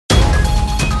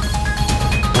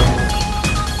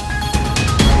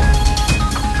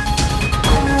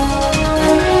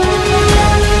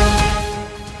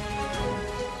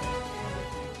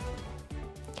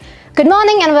Good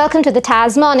morning and welcome to the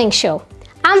TAS Morning Show.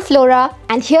 I'm Flora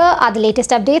and here are the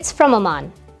latest updates from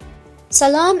Oman.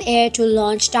 SalamAir to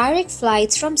launch direct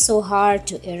flights from Sohar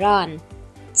to Iran.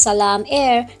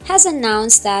 SalamAir has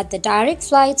announced that the direct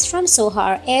flights from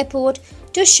Sohar airport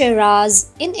to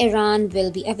Shiraz in Iran will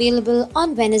be available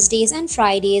on Wednesdays and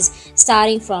Fridays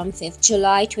starting from 5th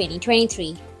July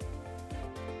 2023.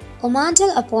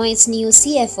 Omantel appoints new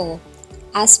CFO.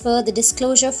 As per the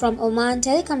disclosure from Oman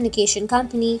telecommunication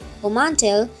company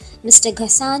Omantel, Mr.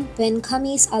 Ghassan bin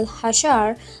Khamis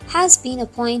Al-Hashar has been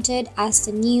appointed as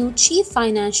the new Chief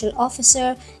Financial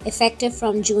Officer effective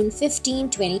from June 15,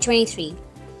 2023.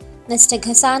 Mr.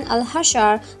 Ghassan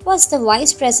Al-Hashar was the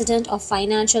Vice President of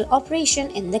Financial Operation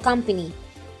in the company.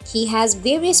 He has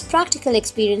various practical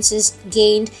experiences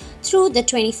gained through the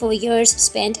 24 years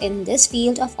spent in this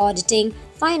field of auditing,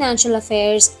 financial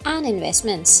affairs and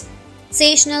investments.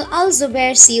 Sensational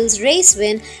Al-Zubair seals race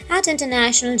win at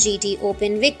International GT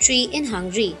Open victory in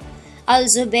Hungary.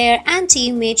 Al-Zubair and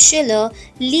teammate Schiller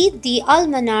lead the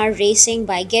Al-Manar Racing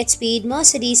by Getspeed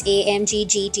Mercedes-AMG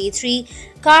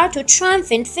GT3 car to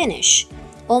triumphant finish.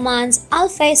 Oman's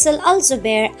Al-Faisal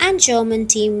Al-Zubair and German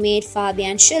teammate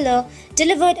Fabian Schiller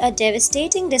delivered a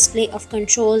devastating display of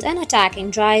controlled and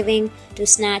attacking driving to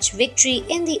snatch victory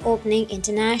in the opening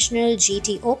International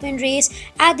GT Open race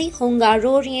at the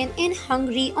Hungaroringen in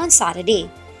Hungary on Saturday.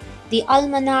 The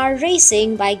Al-Manar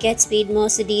Racing by Getspeed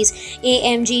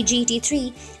Mercedes-AMG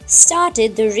GT3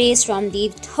 started the race from the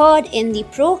third in the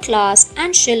Pro class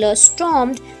and Schiller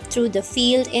stormed through the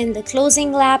field in the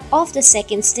closing lap of the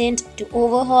second stint to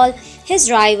overhaul his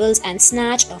rivals and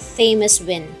snatch a famous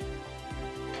win.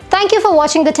 Thank you for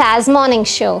watching the TAS Morning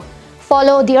Show.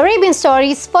 Follow the Arabian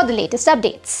Stories for the latest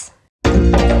updates.